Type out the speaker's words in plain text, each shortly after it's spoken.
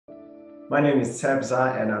My name is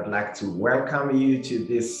Tebza, and I'd like to welcome you to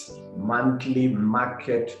this monthly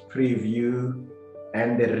market preview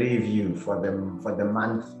and the review for the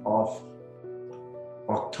month of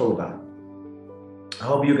October. I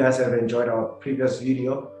hope you guys have enjoyed our previous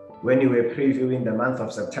video when we were previewing the month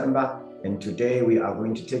of September, and today we are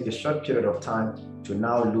going to take a short period of time to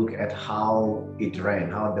now look at how it ran,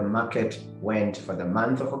 how the market went for the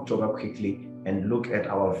month of October quickly, and look at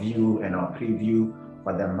our view and our preview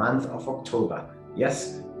for the month of October.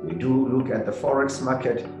 Yes, we do look at the Forex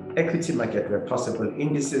market, equity market where possible,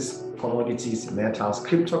 indices, commodities, metals,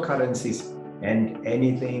 cryptocurrencies, and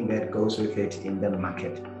anything that goes with it in the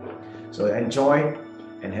market. So enjoy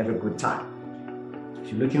and have a good time. If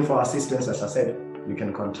you're looking for assistance, as I said, you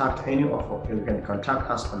can contact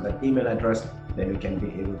us on that email address, then we can be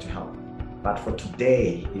able to help. But for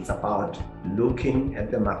today, it's about looking at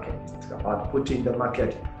the market. It's about putting the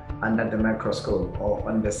market under the microscope or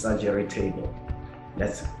on the surgery table.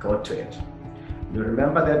 Let's go to it. You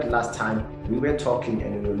remember that last time we were talking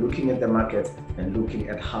and we were looking at the market and looking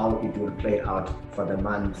at how it will play out for the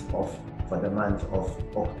month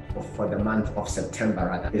of September,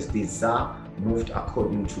 rather, as the ZAR moved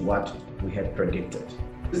according to what we had predicted.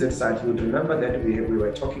 This side, you would remember that we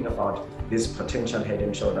were talking about this potential head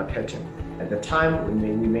and shoulder pattern. At the time,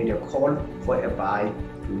 we made a call for a buy.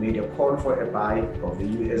 We made a call for a buy of the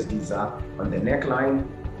USD ZAR on the neckline,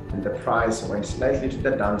 and the price went slightly to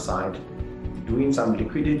the downside, doing some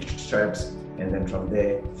liquidity traps, and then from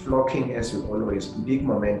there, flocking as we always, big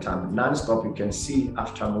momentum, non-stop. You can see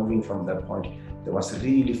after moving from that point, there was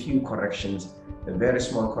really few corrections, very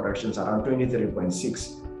small corrections, around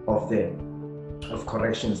 23.6 of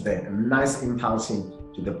corrections there. A nice impulsing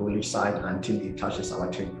to the bullish side until it touches our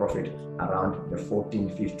take profit around the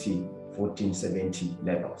 1450, 1470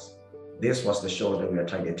 levels. This was the shoulder we are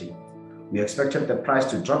targeting. We expected the price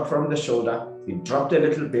to drop from the shoulder. It dropped a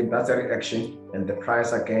little bit, that's a reaction, and the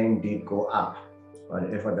price again did go up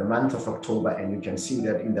for the month of October. And you can see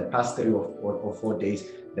that in the past 3 or 4 days,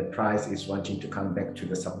 the price is wanting to come back to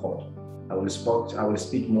the support. I will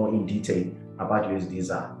speak more in detail about USD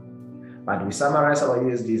ZAR. But we summarize our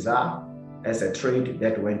USD ZAR as a trade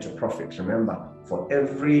that went to profit. Remember, for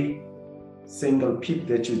every single pip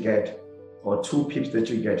that you get or 2 pips that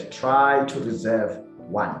you get, try to reserve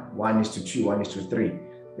 1. 1:2, 1:3.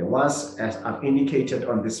 The ones, as I've indicated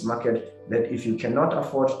on this market, that if you cannot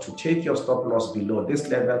afford to take your stop loss below this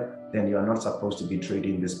level, then you are not supposed to be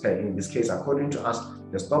trading this pair. In this case, according to us,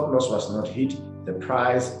 the stop loss was not hit. The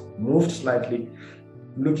price moved slightly,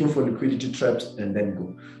 looking for liquidity traps, and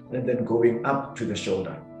then going up to the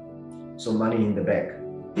shoulder. So money in the bag.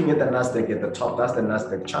 Looking at the Nasdaq at the top, that's the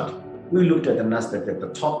Nasdaq chart. We looked at the Nasdaq at the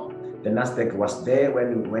top. The Nasdaq was there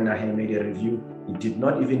when I had made a review. It did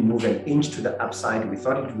not even move an inch to the upside. We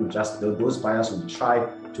thought it would just, those buyers would try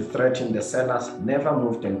to threaten the sellers, never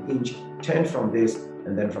moved an inch, turned from this,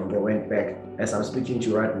 and then from there went back. As I'm speaking to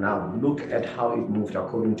you right now, look at how it moved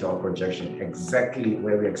according to our projection, exactly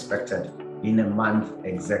where we expected in a month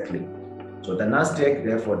exactly. So the Nasdaq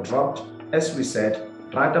therefore dropped, as we said,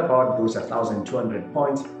 right about those 1,200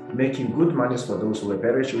 points, making good monies for those who were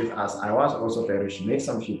bearish with us. I was also bearish, made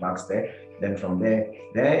some few bucks there. Then from there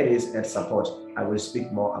it is at support. I will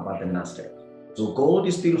speak more about the Nasdaq. So gold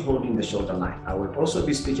is still holding the shoulder line. I will also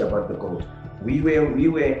be speaking about the gold. We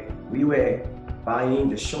were buying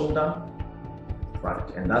the shoulder,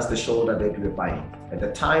 right? And that's the shoulder that we were buying. At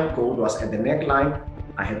the time, gold was at the neckline.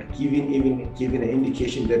 I had given an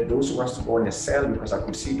indication that those who wants to go on a sell, because I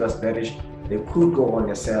could see it was bearish, they could go on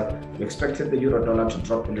a sell. We expected the euro dollar to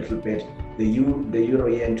drop a little bit, the euro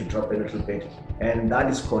yen to drop a little bit, and that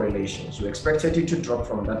is correlation. So we expected it to drop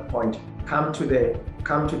from that point, come to the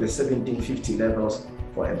 1750 levels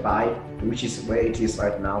for a buy, which is where it is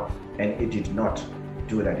right now, and it did not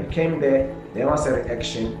do that. It came there was a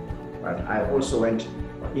reaction, but I also went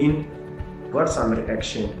in, got some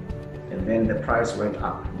reaction, and then the price went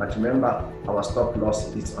up. But remember, our stop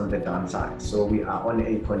loss is on the downside. So we are on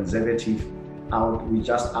a conservative out. We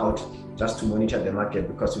just to monitor the market,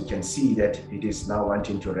 because we can see that it is now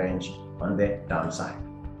wanting to range on the downside.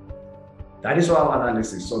 That is our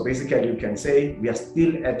analysis. So basically you can say we are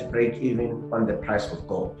still at break even on the price of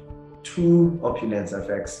gold. 2 opulence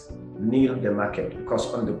effects nil the market,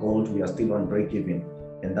 because on the gold we are still on break even,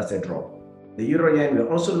 and that's a drop. The euro yen, we're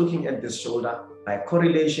also looking at this shoulder by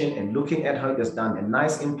correlation and looking at how it has done a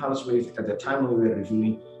nice impulse wave at the time we were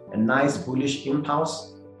reviewing, a nice bullish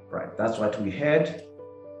impulse, right? That's what we had.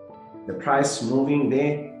 The price moving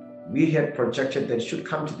there, we had projected that it should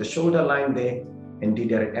come to the shoulder line there and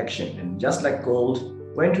did a reaction. And just like gold,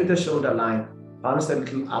 went to the shoulder line, bounced a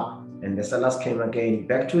little up, and the sellers came again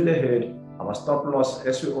back to the herd, our stop loss,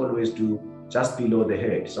 as we always do, just below the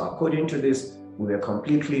head. So according to this, we were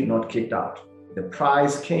completely not kicked out. The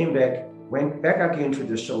price came back, went back again to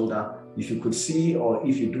the shoulder. If you could see, or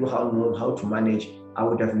if you do know how to manage, I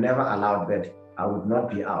would have never allowed that. I would not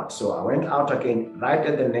be out. So I went out again, right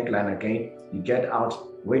at the neckline again. You get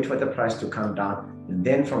out, wait for the price to come down. And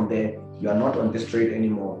then from there, you are not on this trade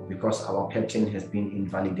anymore because our pattern has been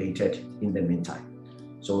invalidated in the meantime.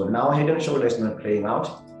 So now head and shoulder is not playing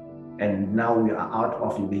out. And now we are out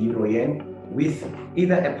of the euro yen with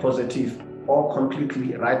either a positive or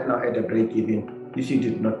completely right now at a break even if you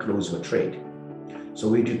did not close your trade. So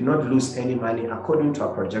we did not lose any money according to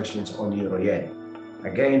our projections on euro yen.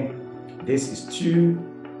 Again, this is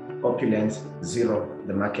 2 opulence, 0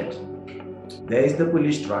 the market. There is the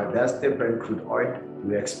bullish drive, that's the Brent crude oil.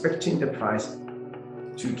 We're expecting the price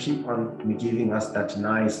to keep on giving us that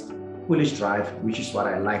nice bullish drive, which is what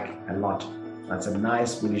I like a lot. That's a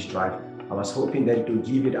nice bullish drive. I was hoping that it will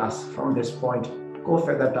give it us from this point, go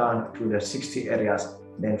further down to the 60 areas.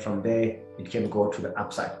 Then from there, it can go to the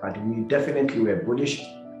upside. But we definitely were bullish,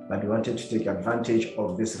 but we wanted to take advantage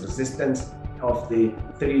of this resistance of the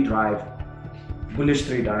bullish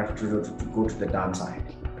 3 drive to go to the downside.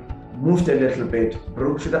 Moved a little bit,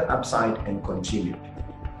 broke to the upside and continued.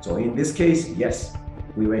 So in this case, yes,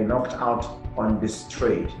 we were knocked out on this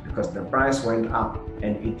trade because the price went up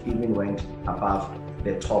and it even went above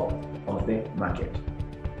the top of the market.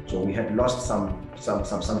 So we had lost some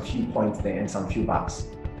few points there and some few bucks.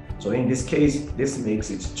 So in this case, this makes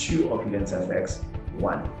it 2 opulence FX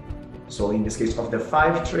 1. So in this case, of the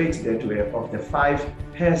 5 trades that we have, of the 5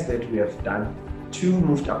 pairs that we have done, 2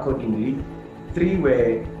 moved accordingly, 3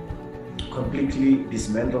 were completely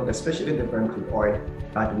dismantled, especially the Brent crude oil.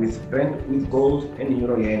 But with gold and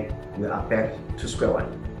euro yen, we are back to square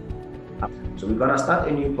one. So we're gonna start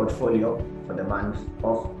a new portfolio for the month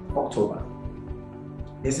of October.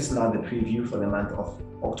 This is now the preview for the month of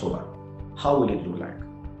October. How will it look like?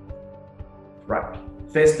 Right.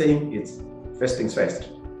 First things first.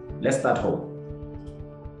 Let's start home.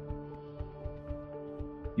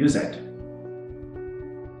 UZ.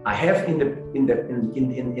 I have in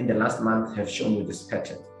the last month have shown you this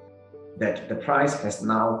pattern that the price has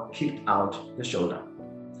now kicked out the shoulder.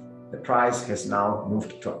 The price has now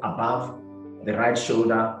moved to above the right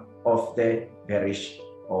shoulder of the bearish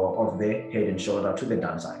or of the head and shoulder to the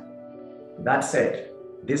downside. That said,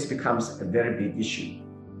 this becomes a very big issue.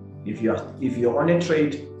 If you're on a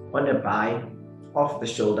trade on a buy off the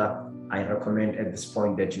shoulder, I recommend at this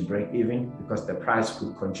point that you break even because the price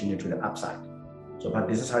could continue to the upside. So, but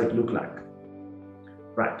this is how it looked like.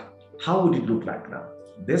 Right, how would it look like now?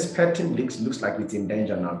 This pattern looks like it's in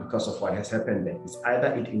danger now because of what has happened there. It's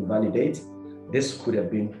either it invalidates, this could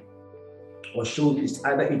have been, or should, it's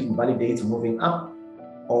either it invalidates moving up,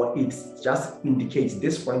 or it just indicates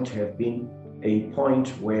this point to have been a point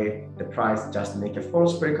where the price just make a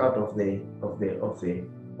false breakout of the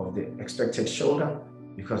expected shoulder,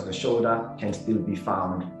 because the shoulder can still be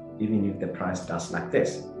found even if the price does like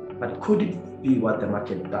this. But could it be what the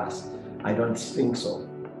market does? I don't think so.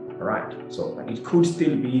 All right, so it could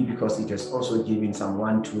still be because it has also given some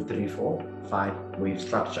 1, 2, 3, 4, 5 wave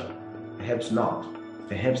structure. Perhaps not.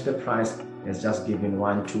 Perhaps the price has just given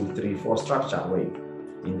 1, 2, 3, 4 structure wave.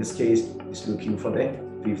 In this case, it's looking for the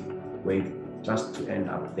 5th wave just to end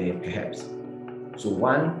up there perhaps. So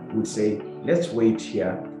one would say, let's wait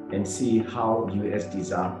here and see how USD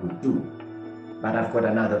ZAR would do. But I've got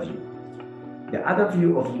another view. The other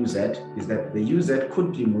view of UZ is that the UZ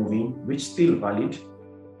could be moving, which is still valid.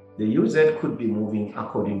 The UZ could be moving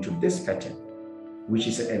according to this pattern, which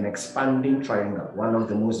is an expanding triangle, one of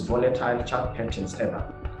the most volatile chart patterns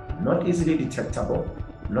ever. Not easily detectable,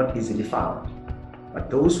 not easily found. But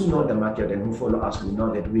those who know the market and who follow us will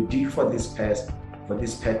know that we dig for these pairs, for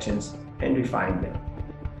these patterns, and we find them.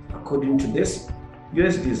 According to this,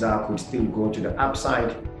 USD ZAR could still go to the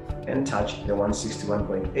upside and touch the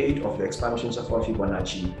 161.8 of the expansions of our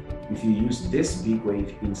Fibonacci if you use this big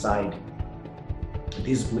wave inside,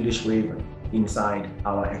 this bullish wave inside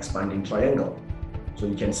our expanding triangle. So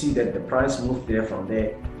you can see that the price moved there, from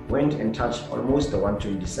there, went and touched almost the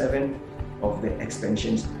 127 of the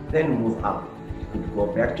extensions, then move up. It could go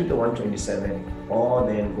back to the 127 or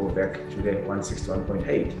then go back to the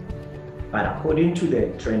 161.8. But according to the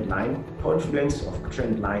trend line, confluence of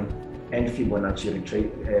trend line and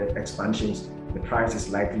Fibonacci expansions, the price is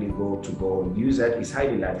likely to go, UZ is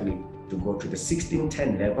highly likely to go to the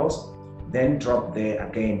 1610 levels, then drop there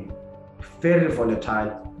again, very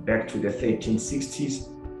volatile, back to the 1360s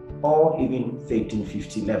or even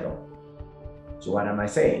 1350 level. So what am I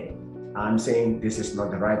saying? I'm saying this is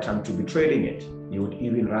not the right time to be trading it. You would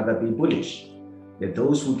even rather be bullish. That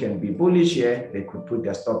those who can be bullish here, they could put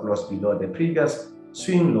their stop loss below the previous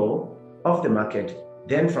swing low of the market.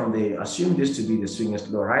 Then from there, assume this to be the swingers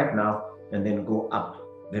low right now, and then go up.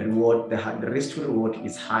 The reward, the risk to reward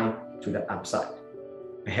is high to the upside.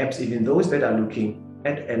 Perhaps even those that are looking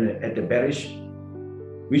at the bearish,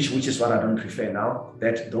 which is what I don't prefer now,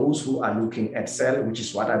 that those who are looking at sell, which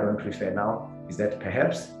is what I don't prefer now, is that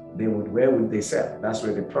perhaps where would they sell? That's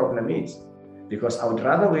where the problem is. Because I would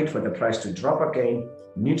rather wait for the price to drop again,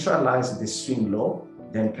 neutralize this swing low,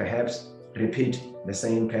 than perhaps repeat the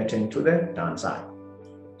same pattern to the downside.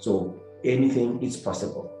 So anything is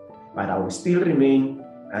possible, but I will still remain,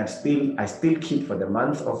 I still keep for the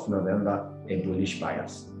month of November a bullish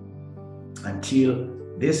bias until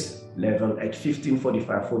this level at 1545,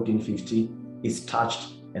 1450 is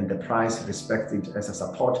touched and the price respects it as a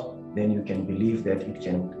support. Then you can believe that it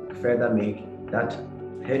can further make that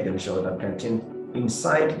head and shoulder pattern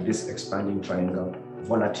inside this expanding triangle.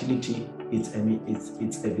 Volatility, it's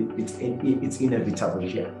inevitable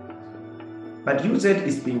here. But UZ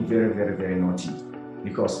is being very, very, very naughty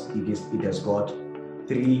because it has got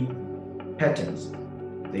 3 patterns.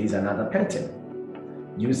 There is another pattern.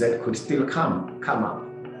 UZ could still come up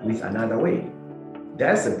with another wave.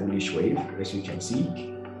 There's a bullish wave, as you can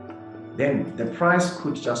see. Then the price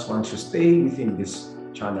could just want to stay within this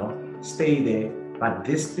channel, stay there, but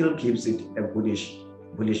this still gives it a bullish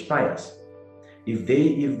bias. If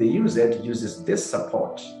the UZ uses this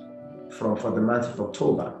support for the month of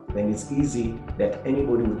October, then it's easy that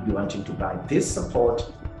anybody would be wanting to buy this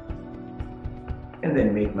support and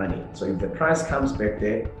then make money. So if the price comes back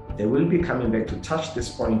there, they will be coming back to touch this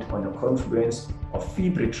point on a confluence of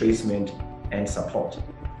fib retracement and support.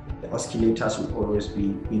 The oscillators will always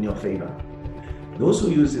be in your favor. Those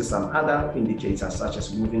who use some other indicators such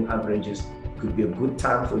as moving averages, could be a good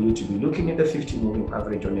time for you to be looking at the 50 moving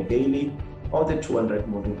average on a daily or the 200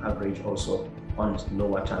 moving average also on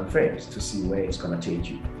lower time frames to see where it's going to take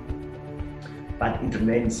you. But it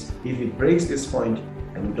remains, if it breaks this point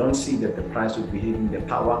and we don't see that the price will be having the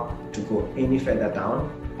power to go any further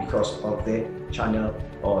down because of the channel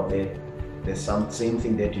or the same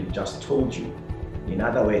thing that you've just told you. In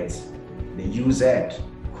other words, the UZ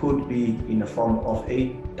could be in the form of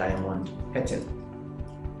a diamond pattern.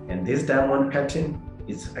 And this diamond pattern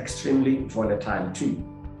is extremely volatile too.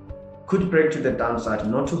 Could break to the downside,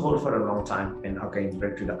 not to hold for a long time, and again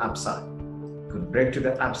break to the upside. Could break to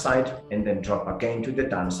the upside and then drop again to the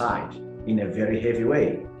downside in a very heavy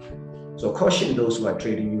way. So caution those who are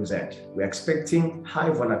trading UZ. We're expecting high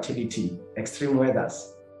volatility, extreme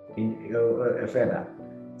weathers in further.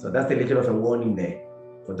 So that's a little of a warning there.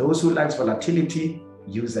 For those who like volatility,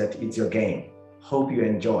 UZ, it's your game. Hope you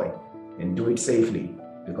enjoy and do it safely,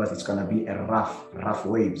 because it's going to be a rough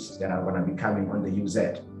waves that are going to be coming on the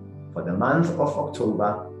UZ for the month of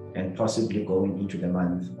October and possibly going into the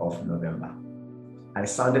month of November. I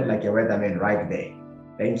sounded like a weatherman right there.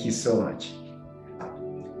 Thank you so much.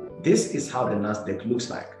 This is how the Nasdaq looks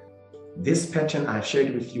like. This pattern I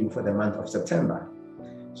shared with you for the month of September.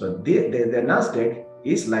 So the Nasdaq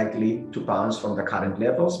is likely to bounce from the current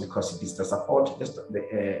levels because it is the support, just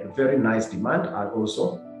a very nice demand, and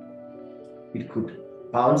also it could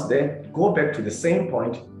bounce there, go back to the same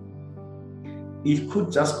point. It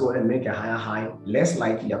could just go and make a higher high, less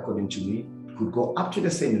likely according to me. It could go up to the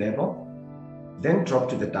same level, then drop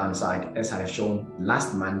to the downside as I have shown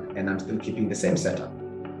last month, and I'm still keeping the same setup.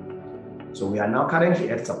 So we are now currently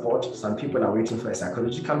at support. Some people are waiting for a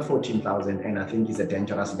psychological 14,000, and I think it's a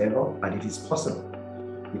dangerous level, but it is possible.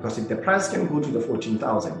 Because if the price can go to the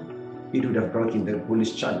 14,000, it would have broken the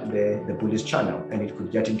bullish channel, and it could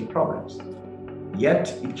get into problems.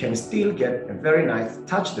 Yet it can still get a very nice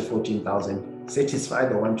touch the 14,000, satisfy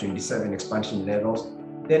the 127 expansion levels,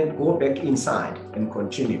 then go back inside and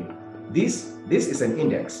continue. This is an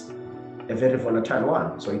index, a very volatile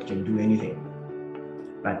one, so it can do anything.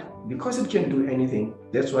 But because it can do anything,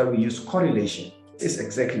 that's why we use correlation. This is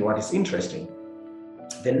exactly what is interesting.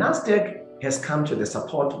 The Nasdaq has come to the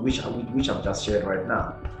support which I've just shared right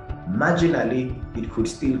now. Marginally, it could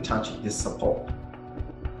still touch this support.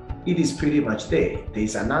 It is pretty much there. There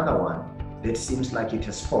is another one that seems like it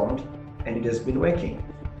has formed and it has been working.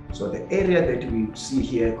 So the area that we see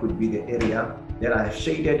here could be the area that I have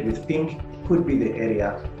shaded with pink, could be the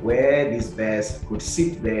area where these bears could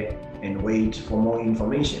sit there and wait for more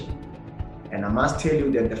information. And I must tell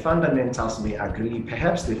you that the fundamentals may agree.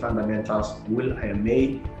 Perhaps the fundamentals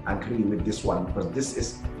may agree with this one, because this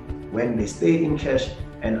is when they stay in cash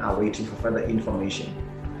and are waiting for further information.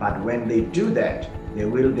 But when they do that, they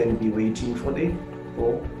will then be waiting for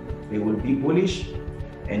they will be bullish.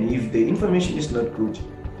 And if the information is not good,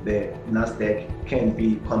 the Nasdaq can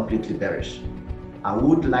be completely bearish. I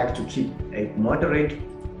would like to keep a moderate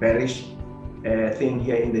bearish thing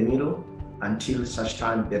here in the middle until such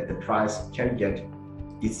time that the price can get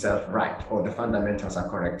itself right or the fundamentals are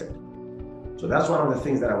corrected. So that's one of the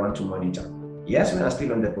things that I want to monitor. Yes, we are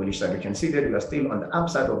still on the bullish side. You can see that we are still on the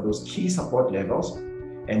upside of those key support levels.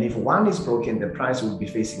 And if one is broken, the price will be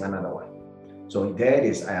facing another one. So there it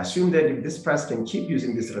is. I assume that if this price can keep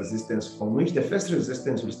using this resistance, from which the first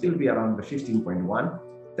resistance will still be around the 15.1,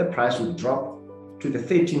 the price will drop to the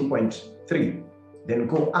 13.3, then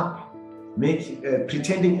go up,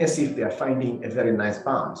 pretending as if they are finding a very nice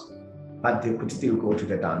bounce, but they could still go to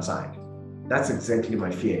the downside. That's exactly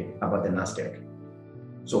my fear about the Nasdaq.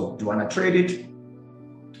 So do you want to trade it?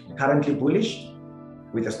 Currently bullish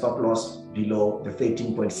with a stop loss below the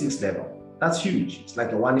 13.6 level. That's huge. It's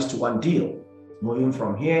like a 1:1 deal, moving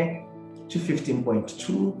from here to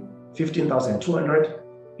 15.2, 15,200.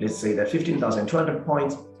 Let's say that 15,200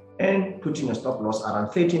 points, and putting a stop loss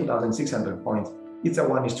around 13,600 points. It's a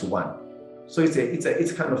 1:1. So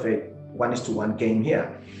it's kind of a 1:1 game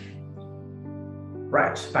here.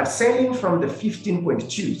 Right, but selling from the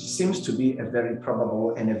 15.2 seems to be a very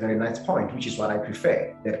probable and a very nice point, which is what I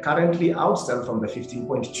prefer. That currently I would sell from the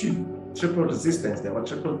 15.2, triple resistance, there were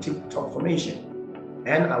triple tip top formation.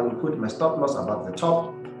 And I will put my stop loss above the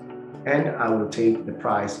top, and I will take the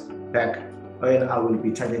price back, and I will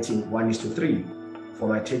be targeting 1:3 for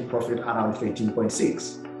my take profit around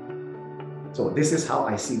 13.6. So this is how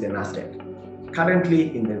I see the Nasdaq.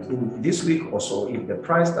 Currently in this week or so, if the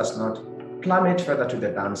price does not plummet further to the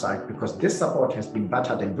downside, because this support has been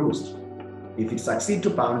battered and bruised, if it succeeds to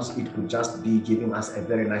bounce, it could just be giving us a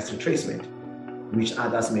very nice retracement, which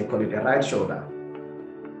others may call it a right shoulder.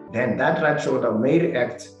 Then that right shoulder may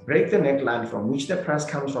react, break the neckline from which the price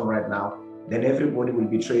comes from right now, then everybody will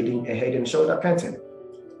be trading a head and shoulder pattern.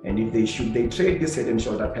 And if they trade this head and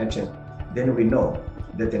shoulder pattern, then we know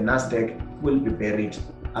that the Nasdaq will be buried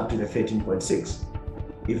up to the 13.6.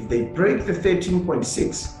 If they break the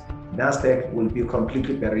 13.6, Nasdaq will be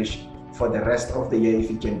completely bearish for the rest of the year if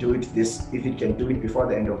it can do it before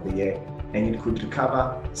the end of the year, and it could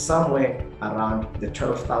recover somewhere around the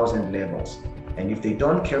 12,000 levels. And if they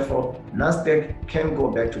don't careful, Nasdaq can go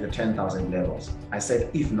back to the 10,000 levels. I said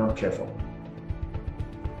if not careful.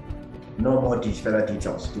 No more further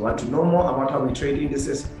details. Do you want to know more about how we trade in? This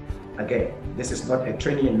is not a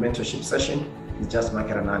training and mentorship session. It's just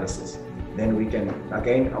market analysis. Then we can,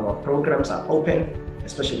 again, our programs are open,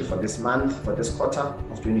 especially for this month, for this quarter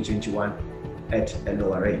of 2021 at a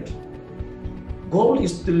lower rate. Gold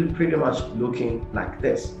is still pretty much looking like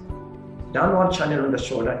this. Downward channel on the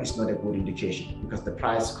shoulder is not a good indication because the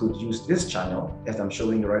price could use this channel, as I'm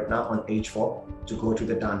showing you right now on H4, to go to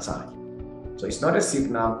the downside. So it's not a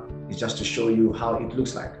signal, it's just to show you how it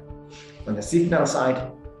looks like. On the signal side,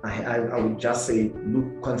 I would just say,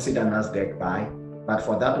 consider Nasdaq buy, but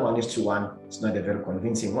for that 1:1, it's not a very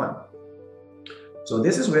convincing one. So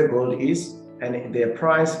this is where gold is, and their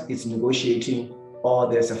price is negotiating, or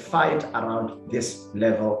there's a fight around this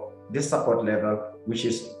level, this support level, which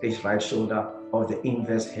is a right shoulder of the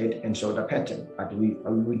inverse head and shoulder pattern. But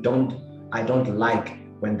I don't like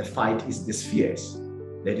when the fight is this fierce.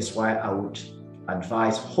 That is why I would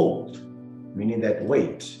advise hold, meaning that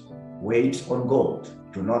wait on gold.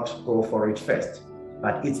 Do not go for it first.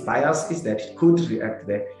 But its bias is that it could react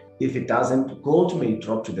there. If it doesn't, gold may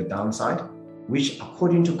drop to the downside, which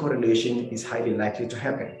according to correlation is highly likely to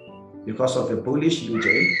happen because of a bullish UJ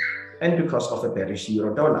and because of a bearish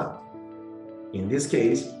euro dollar. In this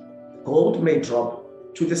case, gold may drop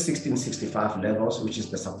to the 1665 levels, which is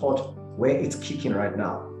the support where it's kicking right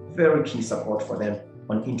now. Very key support for them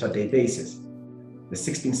on intraday basis. The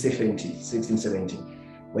 1670.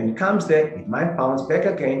 When it comes there, it might bounce back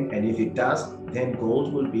again, and if it does, then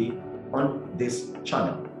gold will be on this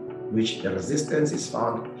channel, which the resistance is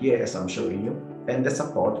found here as I'm showing you, and the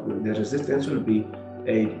support, the resistance will be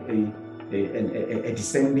a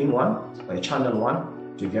descending one, a channel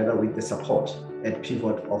one, together with the support at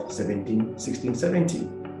pivot of 1670.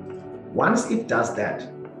 Once it does that,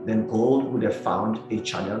 then gold would have found a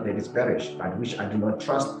channel that is bearish, but which I do not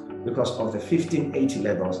trust because of the 1580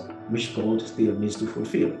 levels, which gold still needs to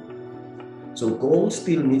fulfill. So gold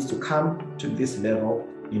still needs to come to this level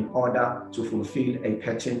in order to fulfill a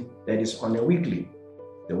pattern that is on a weekly.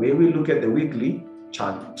 The way we look at the weekly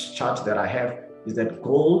chart that I have is that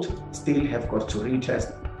gold still have got to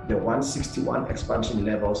retest the 161 expansion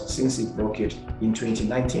levels since it broke it in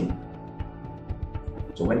 2019.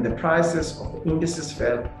 So when the prices of the indices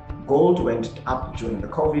fell, gold went up during the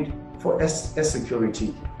COVID for as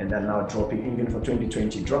security, and then now dropping even for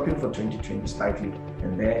 2020, dropping for 2020 slightly,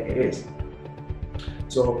 and there it is.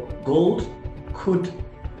 So gold could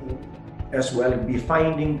as well be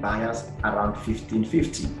finding buyers around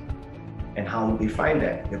 1550. And how would they find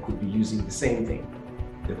that? They could be using the same thing.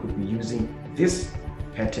 They could be using this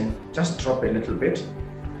pattern, just drop a little bit,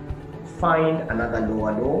 find another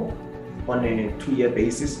lower low on a 2-year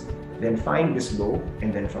basis, then find this low,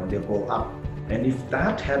 and then from there go up. And if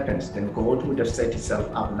that happens, then gold would have set itself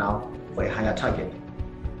up now for a higher target.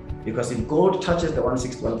 Because if gold touches the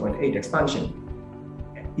 161.8 expansion,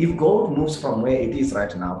 if gold moves from where it is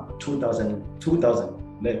right now, $2,000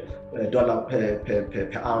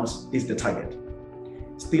 per ounce is the target.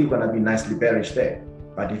 Still going to be nicely bearish there.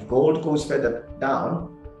 But if gold goes further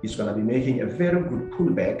down, it's going to be making a very good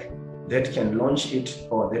pullback that can launch it,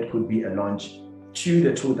 or that could be a launch to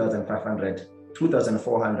the $2,500,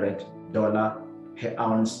 $2,400 per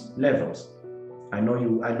ounce levels. I know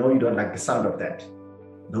you don't like the sound of that.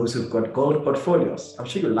 Those who've got gold portfolios, I'm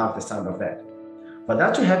sure you love the sound of that. For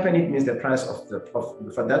that to happen, it means the price of the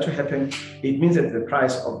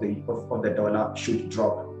price of the dollar should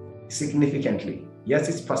drop significantly. Yes,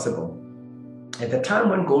 it's possible. At the time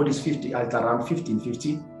when gold is at around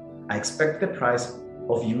 1550, I expect the price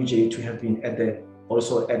of UJ to have been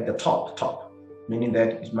also at the top, meaning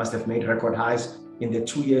that it must have made record highs in the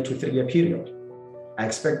 2-year to 3-year period. I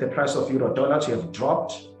expect the price of euro dollar to have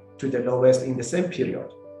dropped to the lowest in the same period.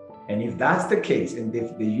 And if that's the case, and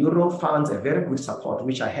if the euro finds a very good support,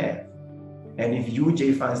 which I have, and if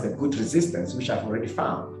UJ finds the good resistance, which I've already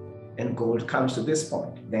found, and gold comes to this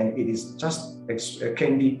point, then it is just a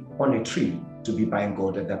candy on a tree to be buying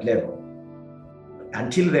gold at that level.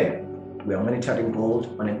 Until then, we are monitoring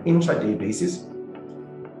gold on an intraday basis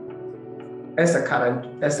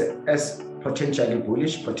as potentially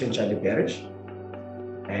bullish, potentially bearish,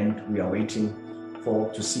 and we are waiting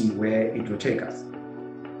to see where it will take us.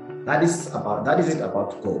 That is it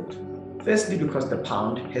about gold. Firstly, because the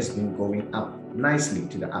pound has been going up nicely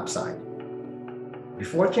to the upside.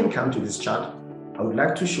 Before I can come to this chart, I would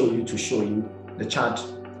like to show you the chart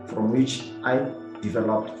from which I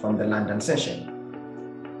developed from the London session.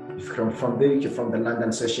 From the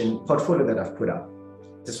London session portfolio that I've put up.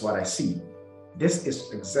 This is what I see. This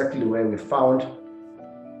is exactly where we found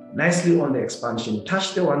nicely on the expansion,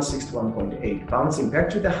 touched the 161.8, bouncing back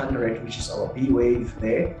to the 100, which is our B wave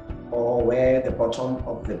there, or where the bottom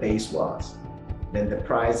of the base was. Then the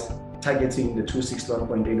price targeting the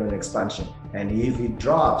 261.8 on the expansion. And if it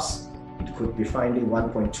drops, it could be finding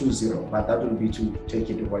 1.20, but that will be to take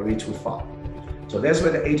it way too far. So that's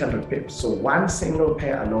where the 800 pips. So one single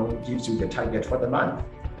pair alone gives you the target for the month,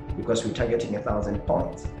 because we're targeting 1,000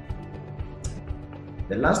 points.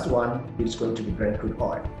 The last one is going to be Brent crude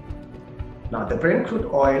oil. Now, the Brent crude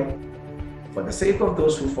oil, for the sake of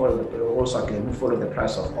those who follow the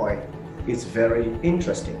price of oil, it's very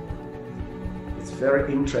interesting. It's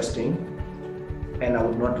very interesting, and I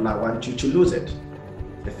would not want you to lose it.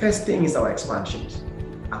 The first thing is our expansions.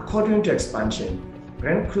 According to expansion,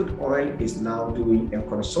 Brent crude oil is now doing a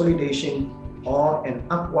consolidation or an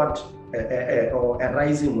upward or a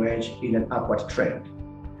rising wedge in an upward trend.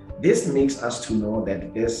 This makes us to know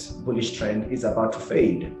that this bullish trend is about to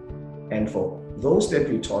fade. And for those that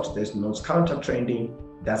we taught there's no counter trending,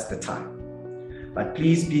 that's the time. But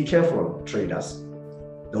please be careful, traders.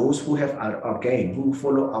 Those who have who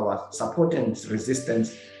follow our support and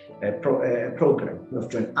resistance program, who have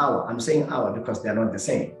joined I'm saying our because they're not the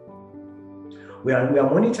same. We are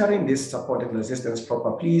monitoring this support and resistance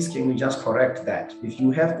proper. Please, can we just correct that? If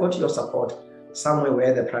you have got your support somewhere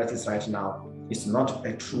where the price is right now, it's not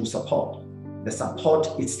a true support. The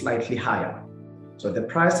support is slightly higher. So the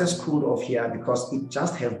price has cooled off here because it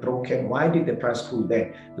just have broken. Why did the price cool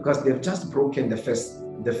there? Because they've just broken the first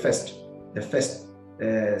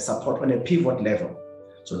support on a pivot level.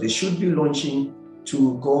 So they should be launching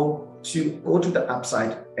to go to the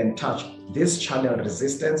upside and touch this channel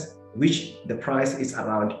resistance, which the price is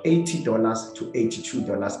around $80 to $82,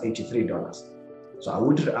 $83. So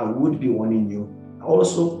I would be warning you.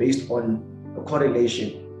 Also, based on a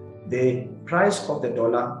correlation, the price of the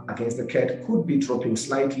dollar against the CAD could be dropping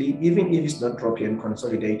slightly, even if it's not dropping and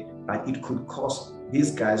consolidate, but it could cause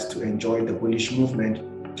these guys to enjoy the bullish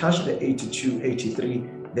movement, touch the 82, 83,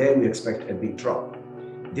 there we expect a big drop.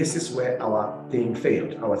 This is where our thing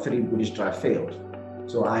failed, our 3 bullish drive failed.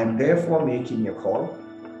 So I am therefore making a call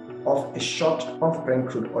of a short of Brent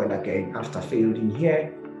crude oil again after failing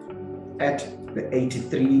here at the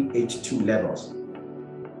 83, 82 levels,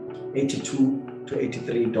 82 to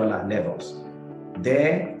 $83 levels.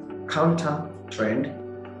 There, counter trend,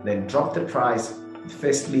 then drop the price,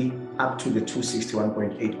 firstly up to the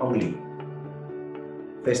 261.8 only.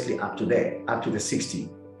 Firstly, up to there, up to the 60.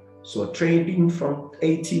 So trading from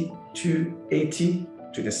 80 to 80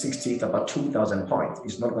 to the 60 is about 2,000 points.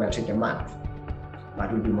 It's not going to take a month,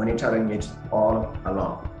 but we'll be monitoring it all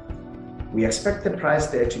along. We expect the price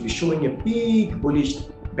there to be showing a big bullish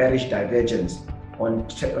bearish divergence on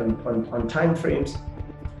time frames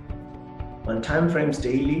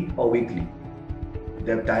daily or weekly.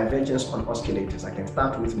 The divergence on oscillators. I can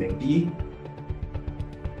start with MACD.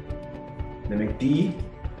 The MACD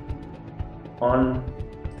on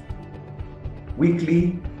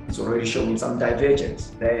weekly is already showing some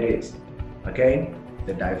divergence. There it is. Okay,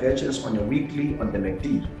 the divergence on your weekly on the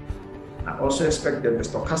MACD. I also expect that the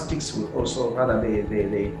stochastics will also, rather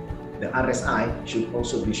the RSI should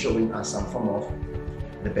also be showing us some form of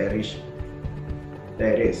the bearish.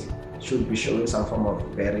 There it is. Should be showing some form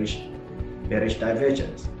of bearish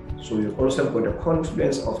divergence. So you've also got a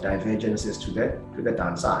confluence of divergences to the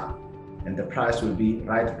downside, and the price will be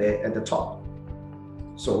right there at the top.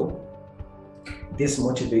 So this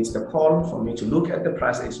motivates the call for me to look at the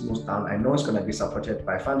price as it moves down. I know it's going to be supported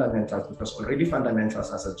by fundamentals, because already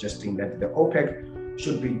fundamentals are suggesting that the OPEC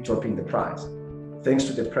should be dropping the price, thanks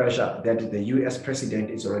to the pressure that the US president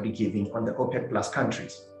is already giving on the OPEC plus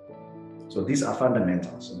countries. So these are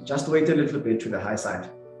fundamentals. So just wait a little bit to the high side,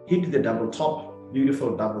 hit the double top,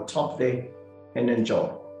 beautiful double top there, and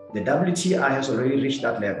enjoy. The WTI has already reached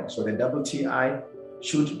that level. So the WTI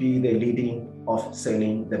should be the leading of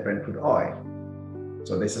selling the Brent crude oil.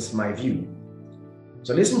 So this is my view.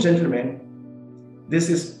 So ladies and gentlemen, this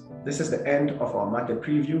is the end of our market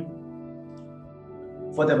preview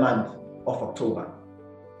for the month of October.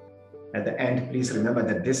 At the end, please remember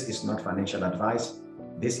that this is not financial advice.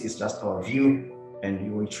 This is just our view, and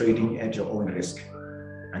you will be trading at your own risk.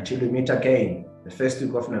 Until we meet again, the first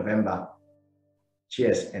week of November,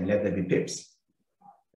 cheers and let there be pips.